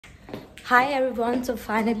Hi everyone, so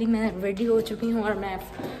finally मैं ready हो चुकी हूँ और मैं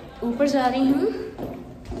ऊपर जा रही हूँ।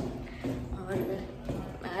 और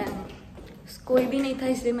कोई भी नहीं था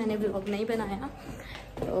इसलिए मैंने व्लॉग नहीं बनाया।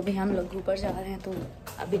 तो अभी हम लोग ऊपर जा रहे हैं, तो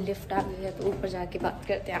अभी लिफ्ट आ गई है, तो ऊपर जाके बात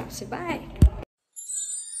करते हैं आपसे। Bye.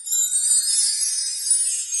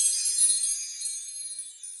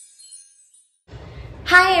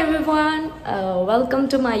 Hi everyone, welcome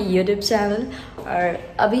to my YouTube channel. और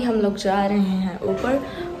अभी हम लोग जा रहे हैं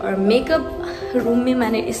ऊपर। और मेकअप रूम में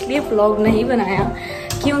मैंने इसलिए व्लॉग नहीं बनाया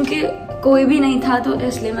क्योंकि कोई भी नहीं था, तो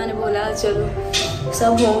इसलिए मैंने बोला चलो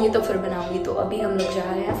सब होंगे तो फिर बनाऊंगी। तो अभी हम लोग जा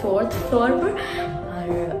रहे हैं 4th फ्लोर पर।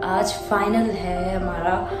 और आज फाइनल है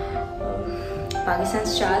हमारा पाकिस्तान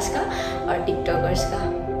स्टार्स का और टिकटॉकर्स का।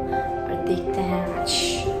 और देखते हैं आज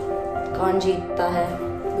कौन जीतता है।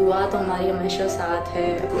 दुआ तो हमारी हमेशा साथ है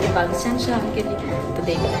पाकिस्तान स्टार के लिए। तो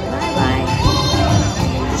देखते हैं। Bye bye.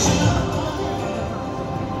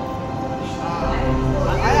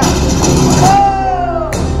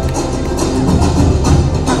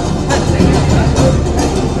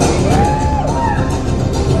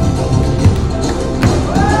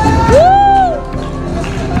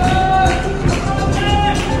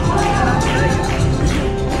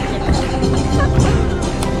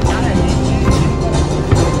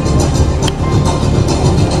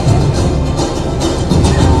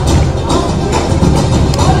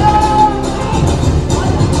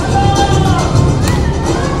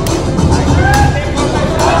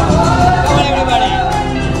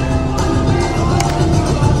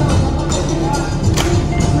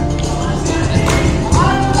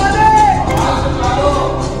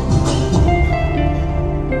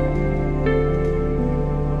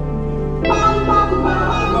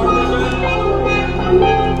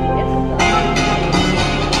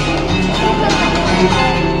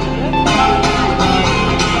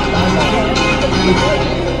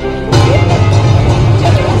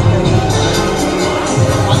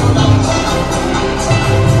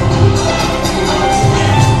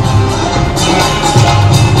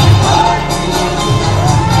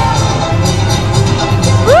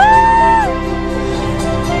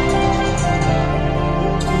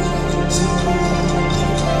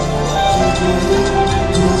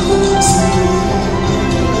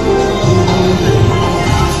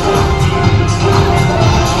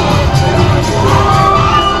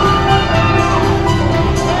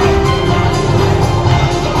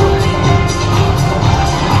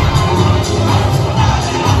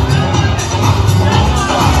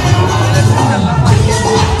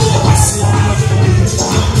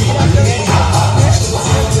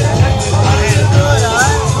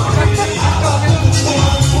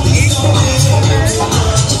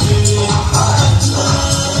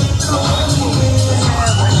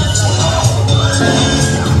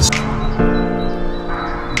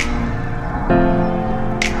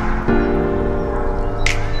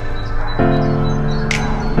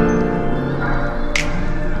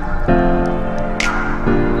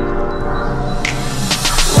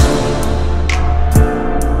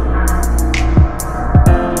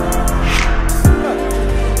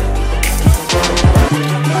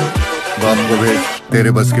 बाप को भेज,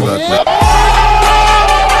 तेरे बस की बात नहीं।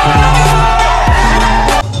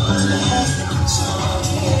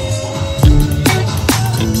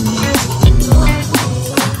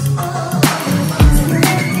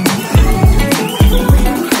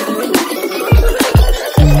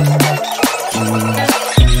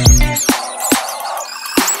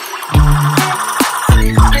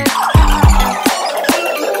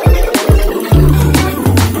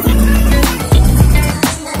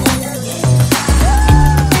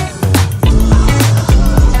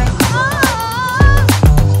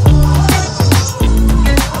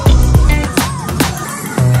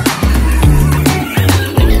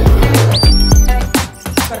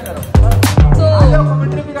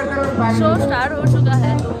 शो स्टार्ट हो चुका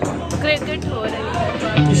है, तो क्रिकेट हो रही है।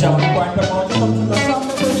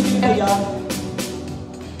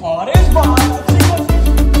 और इस बार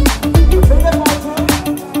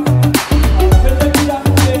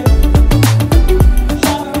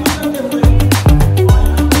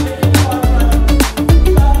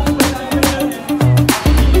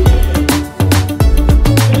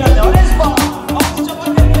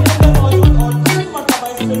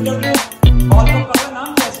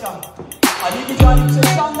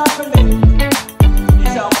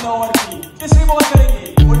तीसरी बॉल करेंगे,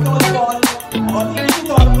 उल्टा वाली बॉल और तीसरी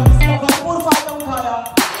बॉल पर इसका भरपूर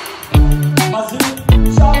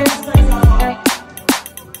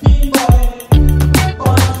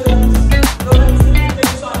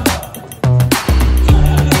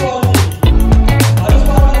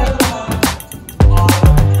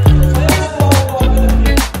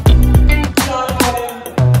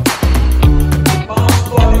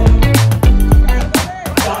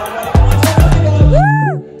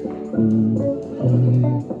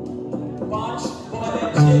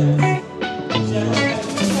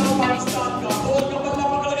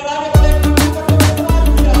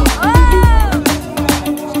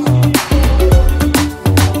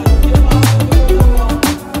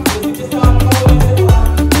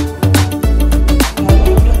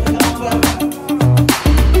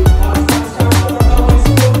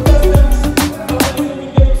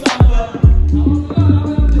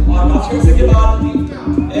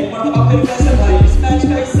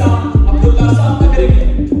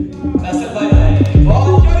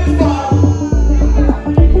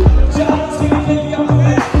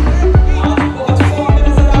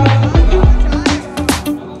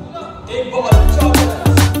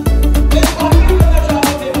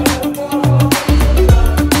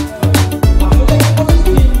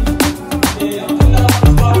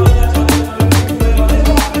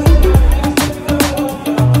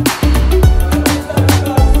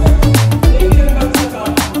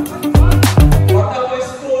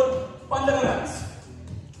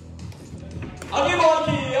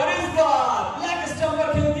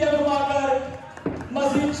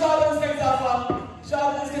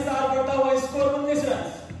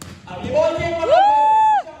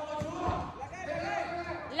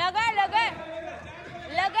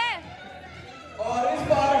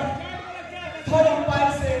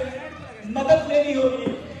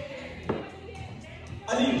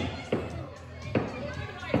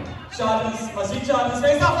चार्जेस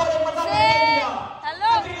वैसा पर एक मतलब मैंने दिया हेलो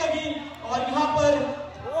लगी और यहाँ पर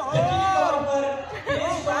यकीनी तौर पर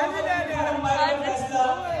इस शॉट में फैसला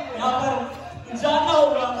यहाँ पर जानना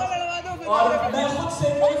होगा और मैं खुद से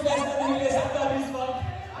कोई फैसला नहीं ले सकता इस वक्त।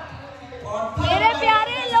 और मेरे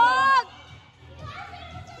प्यारे लोग,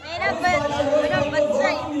 मेरा बच्चा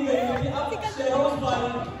ही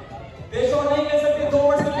देशों नहीं कह सकते 2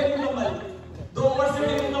 ओवर से टेक मुकम्मल 2 ओवर से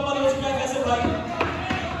टेक मुकम्मल हो चुका है। कैसे भाई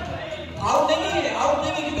आउट नहीं है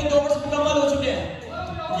क्योंकि 2 ओवर मुकम्मल हो चुके हैं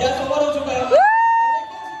या ओवर हो चुका है।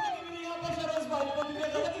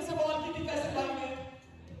 गलती से बॉल की थी कैसे भाई ने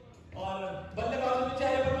और बल्लेबाजों के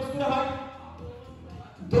चेहरे पर मुस्कुराहट।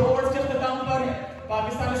 2 ओवर के इख्तिताम पर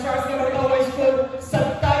पाकिस्तानी स्टार्स का बढ़ता हुआ स्कोर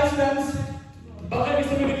 27 रन बगैर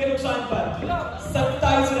किसी भी विकेट नुकसान पर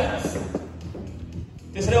 27 रन।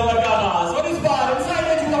 तीसरे ओवर का आगाज और इस बार इनसाइड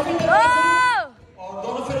एज का फील्डर और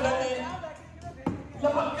दोनों फील्डर ने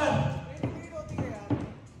लपक कर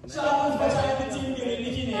 4 रन बचाए थे टीम के लिए।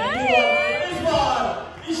 निकी ने इस बार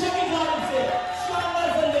ईशा की जानिब से शानदार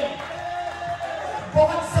फील्डिंग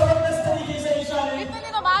बहुत जबरदस्त तरीके से ईशा ने इतने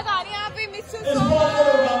दिनों बाद आ रही हैं आप, मिस यू इस बॉल को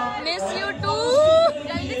रोका। मिस यू टू,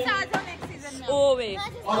 जल्दी से आ जाओ नेक्स्ट सीजन में। ओ वे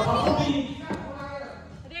और बखूबी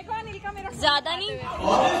देखो अनिल का मेरा ज्यादा नहीं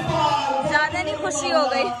और इस बार खुशी हो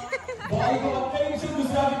गई। बॉल को करीब से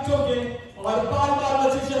दूसरा विकेट के और बार-बार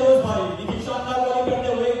बचे शरोज भाई निकी शानदार बॉलिंग करते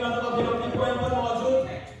हुए एक मतलब फिर अपने पॉइंट पर मौजूद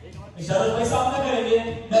शरोज भाई सामना करेंगे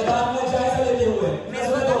मैदान में जायजा लेते हुए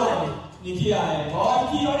नजर दौड़ाएंगे। निकी आए बॉल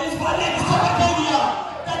की और इस बार एक शॉट दे दिया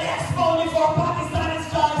the next boundary for Pakistan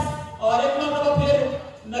stars और एक मतलब फिर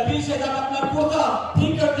नबी शहजाद अपना कुर्ता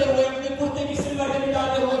ठीक करते हुए अपने कुर्ते की सिल्वर के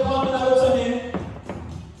निकालते हुए बहुत बड़ा रोशन है।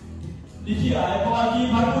 निकी आए बॉल की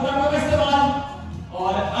भरपूर का इस्तेमाल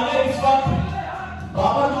और अगर इस वक्त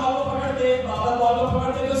बाबर बॉल को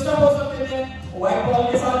पकड़ते तो स्टंप हो सकते थे। व्हाइट बॉल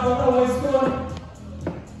के साथ बढ़ता हुआ स्कोर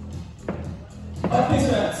 32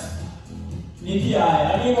 रन। निकी आए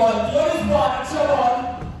अगली बॉल की और इस बार अच्छा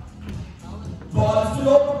बॉल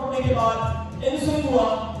स्लो पकड़ने के बाद इन स्विंग हुआ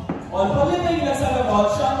और बल्ले पे ही लगा बॉल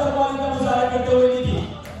शानदार बॉलिंग का मुजाहरा करते हुए निकी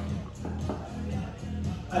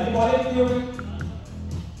अगली बॉलिंग की होगी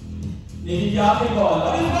निकी की आखिरी बॉल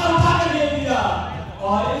और इस बार उठा कर ले दिया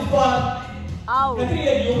और इस बार कतरी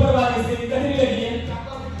लगी ऊपर वाले से कतरी लगी है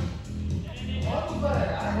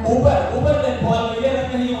ऊपर ने बॉल ये रन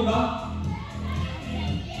नहीं होगा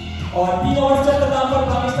और 3 ओवर चल रहा पर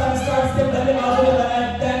पाकिस्तान स्टार्स के बल्लेबाजों ने बनाया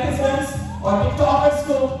 33 रन और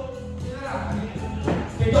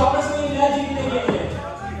टिकटॉकर्स ने मैच जीतने के लिए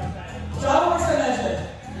 4 ओवर का मैच है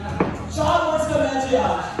 4 ओवर का मैच है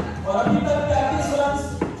आज और अभी तक 33 रन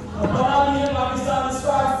बना लिए पाकिस्तान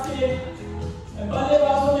स्टार्स के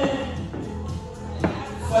बल्लेबाजों ने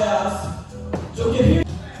फयाज जो कि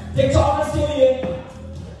टिकटॉकर्स के लिए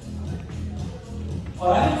और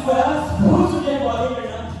अनिल फयाज भूल चुके हैं बॉलिंग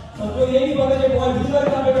करना तो ये नहीं पता कि बॉल डिलीवर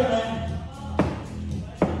कहां पे करना है।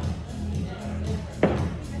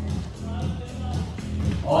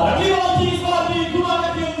 और अगली बॉल की इस बार भी घुमा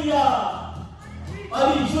कर खेल दिया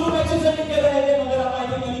अली शुरू में अच्छे से खेल रहे थे मगर अब आई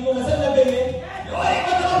थिंक अली को नजर लग गई है और एक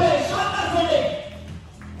मतलब है शानदार फील्डिंग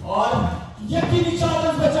और यकीनी 4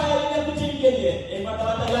 रन बचाए अली ने अपनी टीम के लिए। एक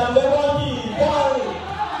मरतबा तैयार हुए बॉल की बॉल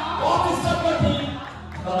ऑफ स्टंप पर थी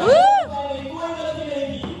कोई गलती नहीं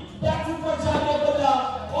की बैक फुट पर जाके बदला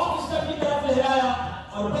ऑफ स्टंप की तरफ लहराया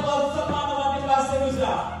और बॉल सलमान नवाज के पास से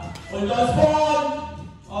गुजरा उल्टा बॉल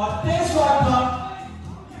और तेज शॉट था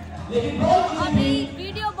लेकिन बॉल अभी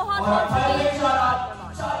वीडियो बहुत और 4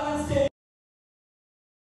 रन से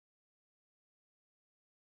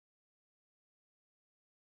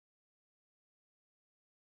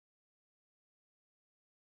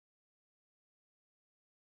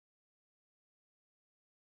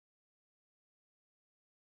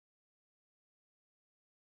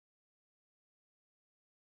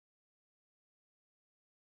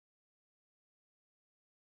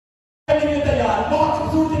तैयार बहुत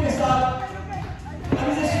खूबसूरती के साथ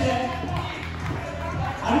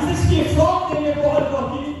अनिश की फ्रॉक देने बहुत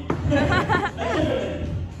की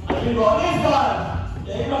अली बॉल इस बार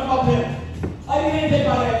एक मौका फिर अली नहीं दे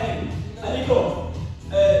पा रहे थे अली को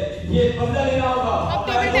ये बदला लेना होगा। अब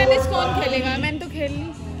टेबल टेनिस कौन खेलेगा? मैंने तो खेल ली।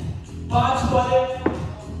 5 बॉले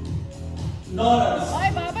 9 रन। ओए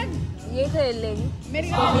बाबा ये खेल लेंगे मेरी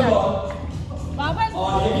आखिरी बॉल बाबा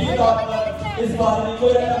और यकीनी तौर पर इस बार नहीं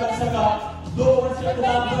कोई रन बन सका। 2 ओवर के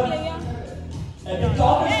इख्तिताम पर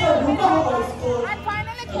टिकटॉकर्स का रुका हुआ स्कोर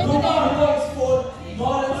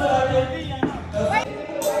Lawrence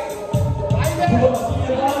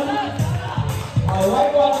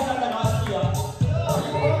white ball के साथ पास किया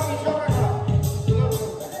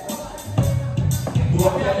दुआ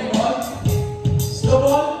पे बॉल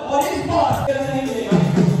नहीं मिलेगा,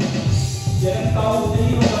 ये काम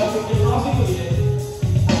नहीं होगा क्योंकि क्रॉसिंग हुई है।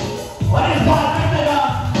 और इस बार कट लगा,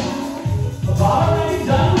 बाबर ने भी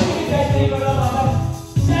जानबूझ के कैच नहीं पकड़ा, बाबर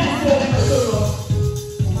सेंस करने को शुरू हो।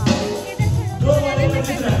 2 बॉल में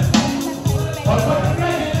 25 रन और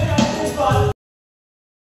बटरफ्लाई खेलने का इस बार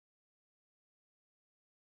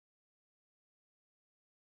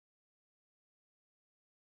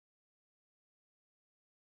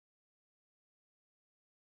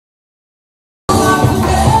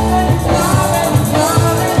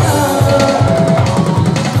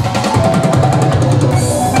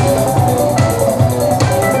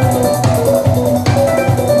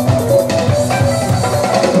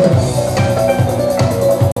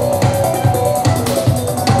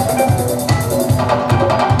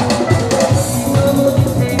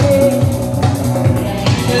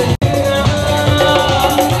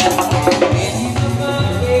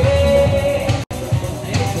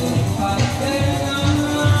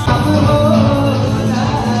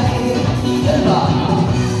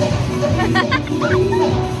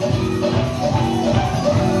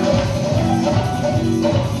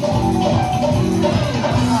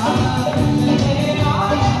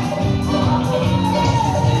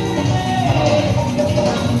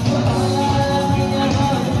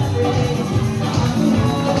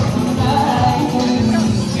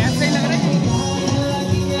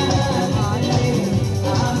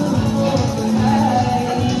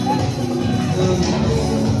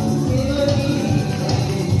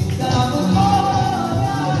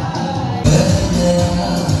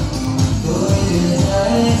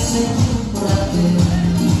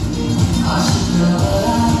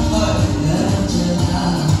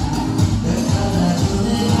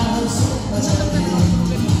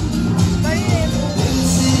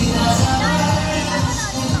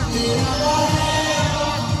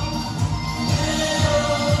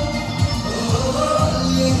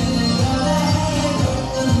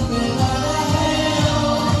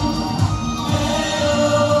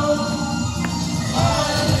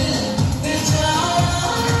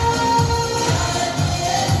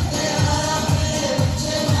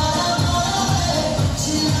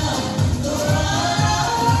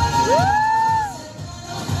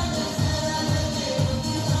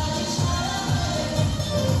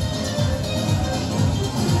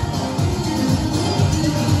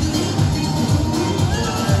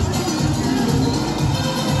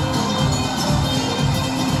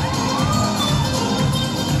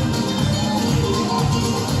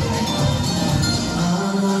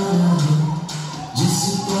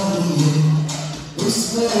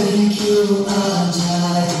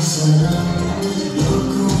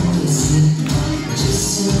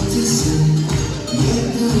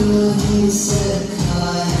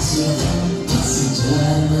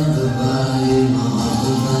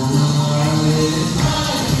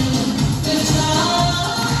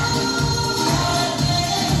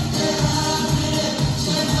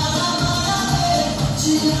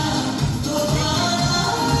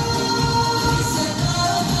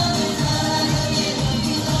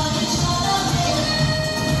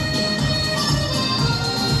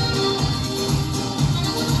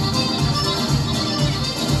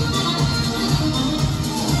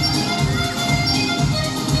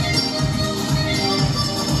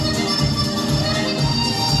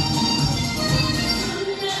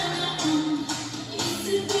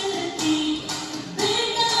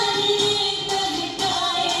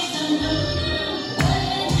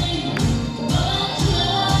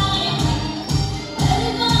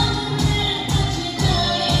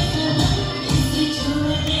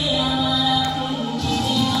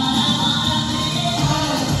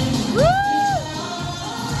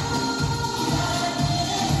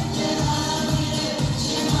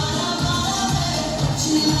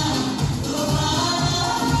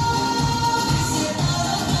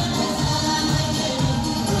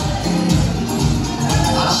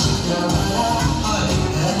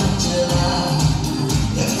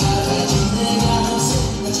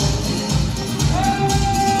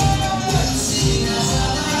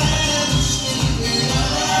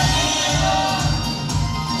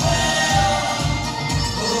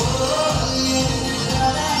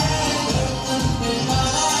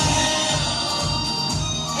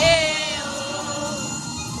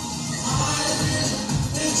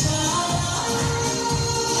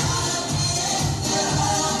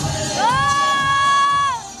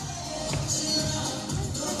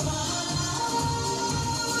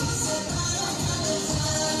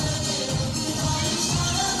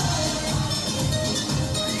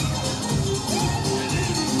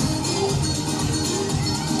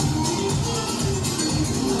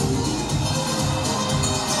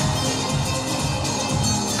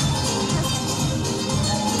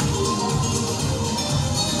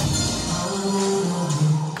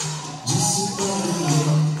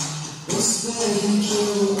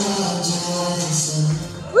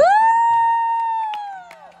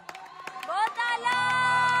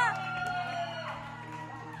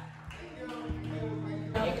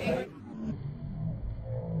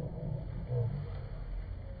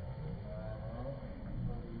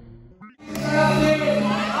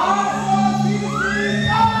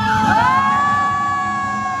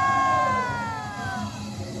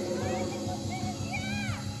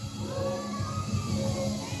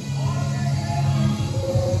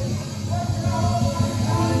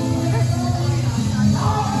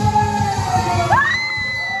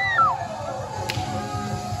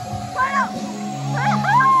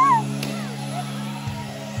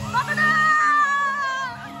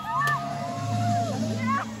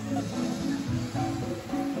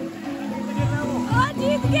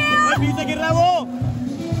पीछे गिर रहा है वो।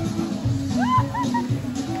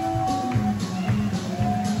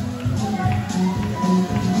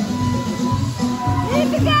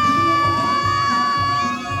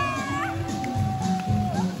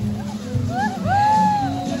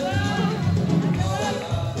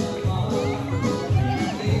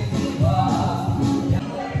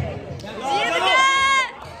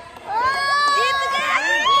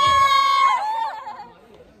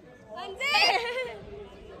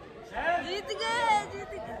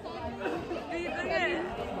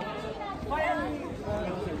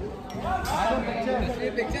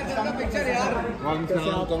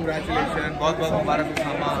 Congratulations, बहुत बहुत मुबारक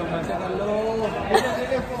उसामा।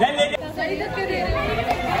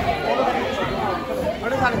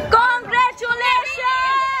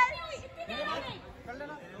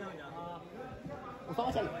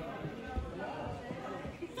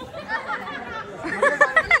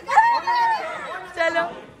 चलो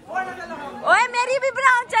ओए मेरी भी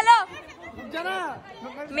बनाओ, चलो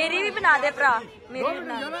मेरी भी बना दे भरा, मेरी भी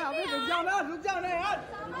बना दे। रुक जाओ ना यार।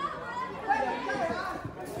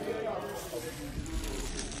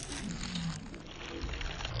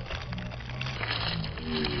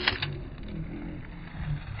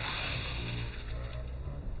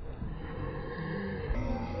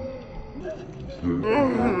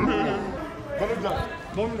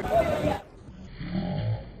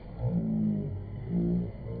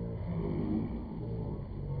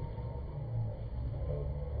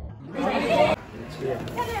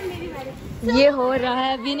 ये हो रहा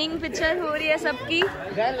है, विनिंग पिक्चर हो रही है सबकी,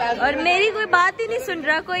 और मेरी कोई बात ही नहीं सुन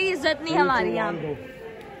रहा, कोई इज्जत नहीं हमारी यहाँ।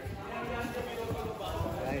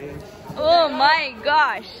 ओह माय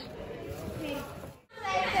गॉश,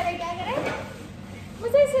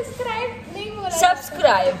 मुझे सब्सक्राइब नहीं बोला।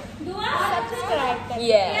 सब्सक्राइब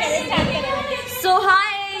सो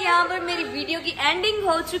हाय, यहाँ पर मेरी वीडियो की एंडिंग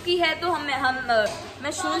हो चुकी है, तो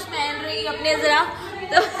मैं शूज पहन रही अपने जरा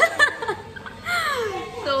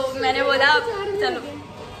तो मैंने बोला चलो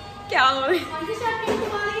क्या हो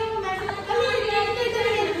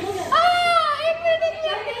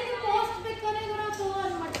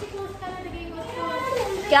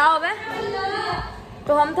क्या हो गया,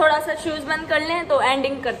 तो हम थोड़ा सा शूज बंद कर लें तो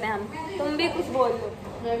एंडिंग करते हैं हम। तुम भी कुछ बोल दो।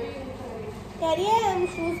 कह रही है हम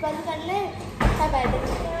शूज बंद कर लें,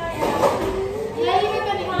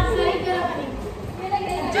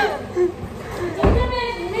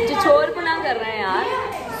 जो छोर पुना कर रहे हैं यार,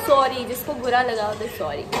 सॉरी, जिसको बुरा लगा हो तो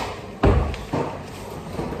सॉरी।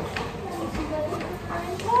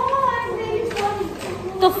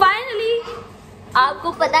 तो फाइनली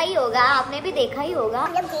आपको पता ही होगा, आपने भी देखा ही होगा,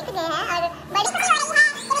 जब जीत गए हैं और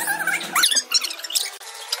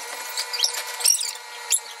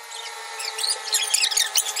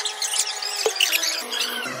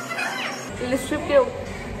लिपस्टिक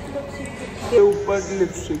के ऊपर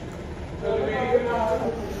lipstick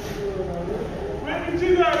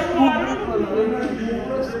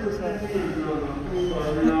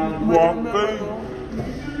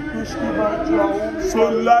so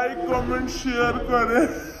like comment share करें,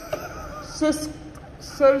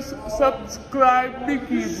 सब्सक्राइब भी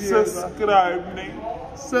कीजिएगा। सब्सक्राइब नहीं,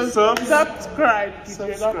 सब्सक्राइब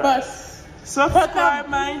कीजिएगा बस। Subscribe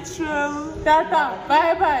my channel. Tata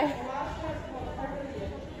bye bye.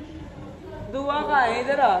 दुआ का है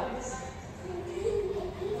इधर आ।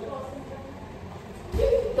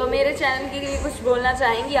 तो मेरे चैनल के लिए कुछ बोलना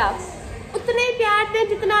चाहेंगी आप? उतने ही प्यार दें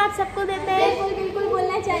जितना आप सबको देते हैं। बिल्कुल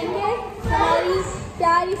बोलना चाहेंगे, हमारी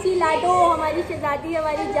प्यार इसी लाडो, हमारी शहजादी,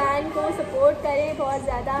 हमारी जान को सपोर्ट करें बहुत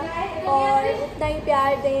ज़्यादा, और उतना ही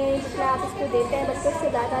प्यार दें जितना आप इसको देते हैं, बस उससे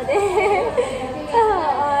ज़्यादा दें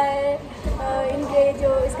और इनके जो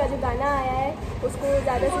इसका जो गाना आया है उसको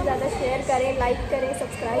ज़्यादा से ज़्यादा शेयर करें, लाइक करें,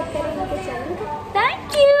 सब्सक्राइब करें इनके चैनल को।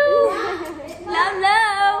 Thank you, love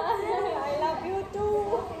love, I love you to,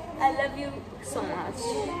 I love you so much.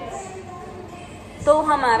 तो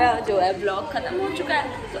हमारा जो है ब्लॉग ख़त्म हो चुका है,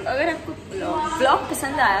 तो अगर आपको ब्लॉग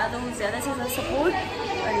पसंद आया तो ज़्यादा से ज़्यादा सपोर्ट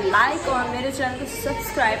और लाइक और मेरे चैनल को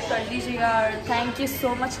सब्सक्राइब कर दीजिएगा। और थैंक यू सो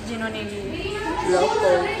मच जिन्होंने ब्लॉग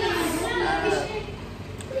को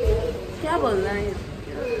क्या बोलना है,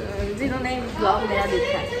 जिन्होंने ब्लॉग मेरा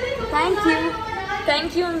देखा है,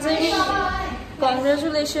 thank you Anjali,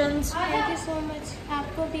 congratulations. Thank you so much,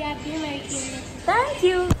 आपको भी, आपकी मेरी टीम में thank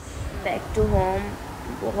you. Back to home,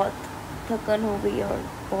 बहुत थकन हो गई और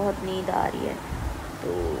बहुत नींद आ रही है,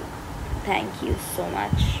 तो thank you so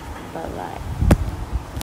much, bye bye.